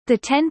The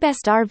 10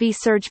 best RV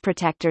surge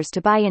protectors to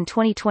buy in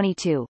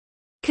 2022.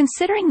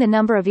 Considering the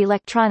number of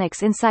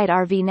electronics inside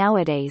RV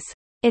nowadays,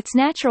 it's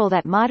natural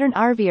that modern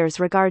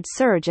RVers regard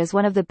surge as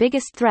one of the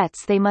biggest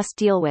threats they must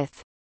deal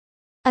with.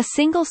 A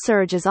single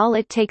surge is all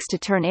it takes to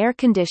turn air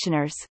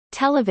conditioners,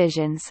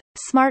 televisions,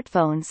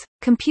 smartphones,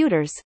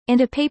 computers,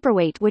 into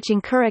paperweight, which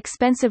incur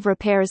expensive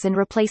repairs and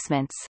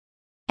replacements.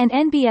 And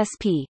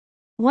NBSP.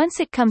 Once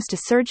it comes to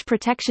surge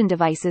protection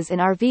devices in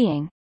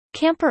RVing,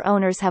 camper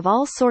owners have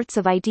all sorts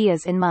of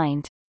ideas in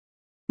mind.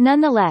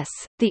 Nonetheless,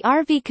 the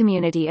RV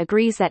community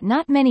agrees that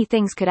not many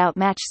things could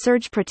outmatch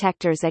surge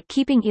protectors at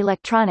keeping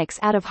electronics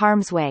out of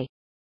harm's way.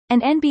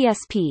 And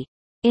NBSP.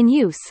 In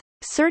use,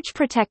 surge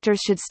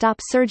protectors should stop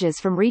surges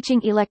from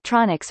reaching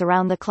electronics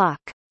around the clock.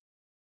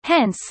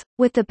 Hence,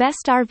 with the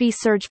best RV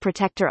surge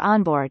protector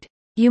on board,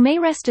 you may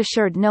rest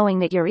assured knowing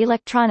that your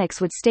electronics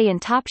would stay in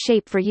top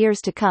shape for years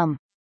to come.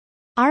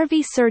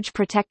 RV Surge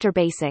Protector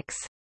Basics.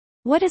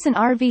 What is an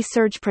RV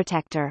surge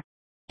protector?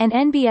 An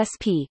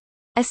NBSP.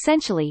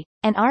 Essentially,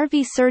 an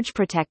RV surge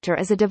protector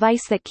is a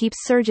device that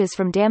keeps surges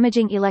from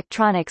damaging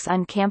electronics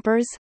on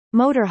campers,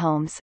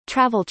 motorhomes,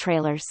 travel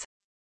trailers.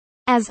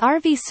 As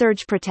RV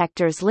surge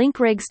protectors link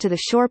rigs to the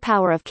shore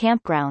power of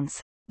campgrounds,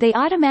 they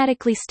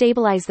automatically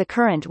stabilize the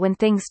current when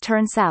things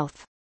turn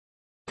south.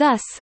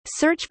 Thus,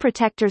 surge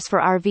protectors for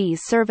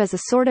RVs serve as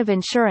a sort of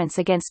insurance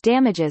against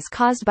damages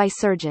caused by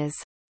surges.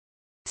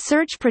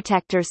 Surge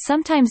protectors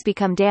sometimes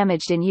become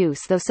damaged in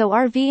use, though, so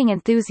RVing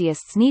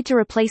enthusiasts need to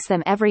replace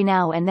them every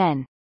now and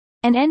then.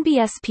 An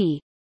NBSP.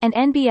 An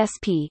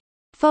NBSP.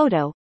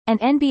 Photo. An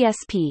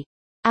NBSP.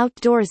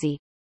 Outdoorsy.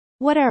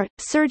 What are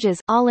surges?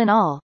 All in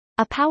all,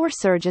 a power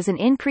surge is an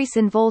increase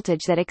in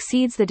voltage that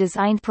exceeds the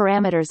designed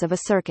parameters of a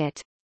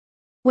circuit.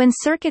 When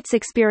circuits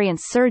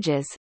experience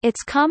surges,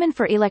 it's common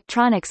for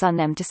electronics on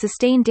them to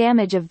sustain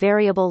damage of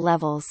variable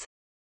levels.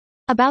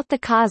 About the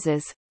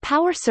causes,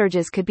 power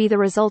surges could be the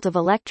result of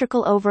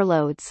electrical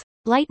overloads,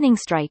 lightning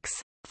strikes,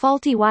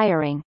 faulty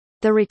wiring,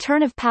 the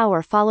return of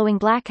power following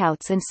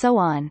blackouts, and so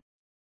on.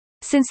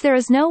 Since there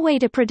is no way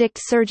to predict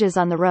surges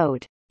on the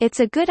road, it's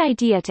a good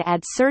idea to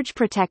add surge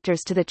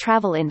protectors to the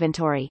travel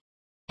inventory.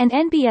 An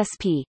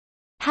NBSP.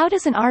 How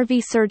does an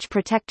RV surge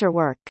protector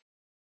work?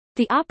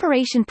 The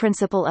operation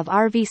principle of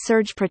RV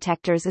surge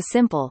protectors is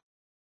simple.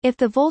 If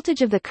the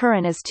voltage of the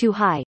current is too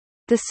high,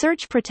 the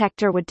surge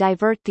protector would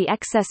divert the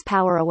excess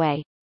power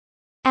away.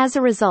 As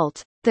a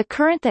result, the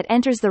current that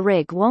enters the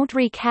rig won't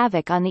wreak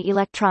havoc on the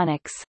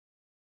electronics.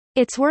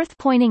 It's worth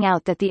pointing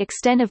out that the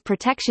extent of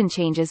protection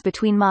changes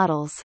between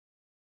models.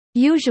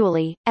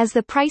 Usually, as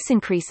the price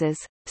increases,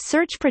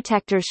 surge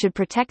protectors should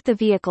protect the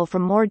vehicle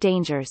from more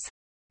dangers.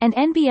 An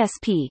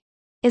NBSP.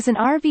 Is an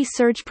RV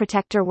surge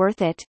protector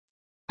worth it?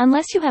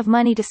 Unless you have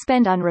money to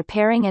spend on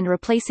repairing and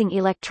replacing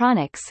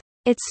electronics,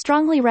 it's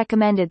strongly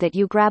recommended that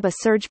you grab a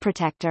surge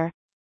protector.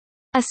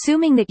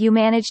 Assuming that you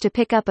manage to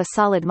pick up a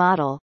solid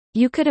model,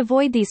 you could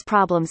avoid these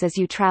problems as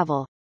you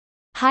travel.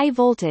 High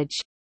voltage.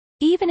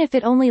 Even if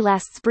it only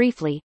lasts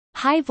briefly,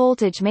 high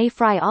voltage may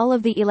fry all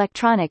of the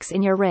electronics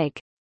in your rig.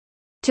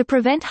 To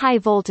prevent high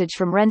voltage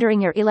from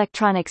rendering your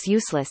electronics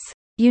useless,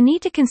 you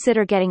need to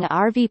consider getting a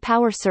RV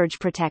power surge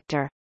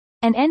protector.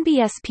 An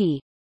NBSP.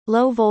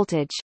 Low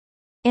voltage.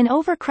 In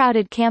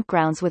overcrowded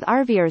campgrounds with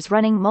RVers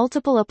running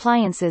multiple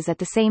appliances at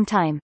the same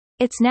time,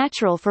 it's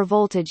natural for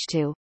voltage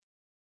to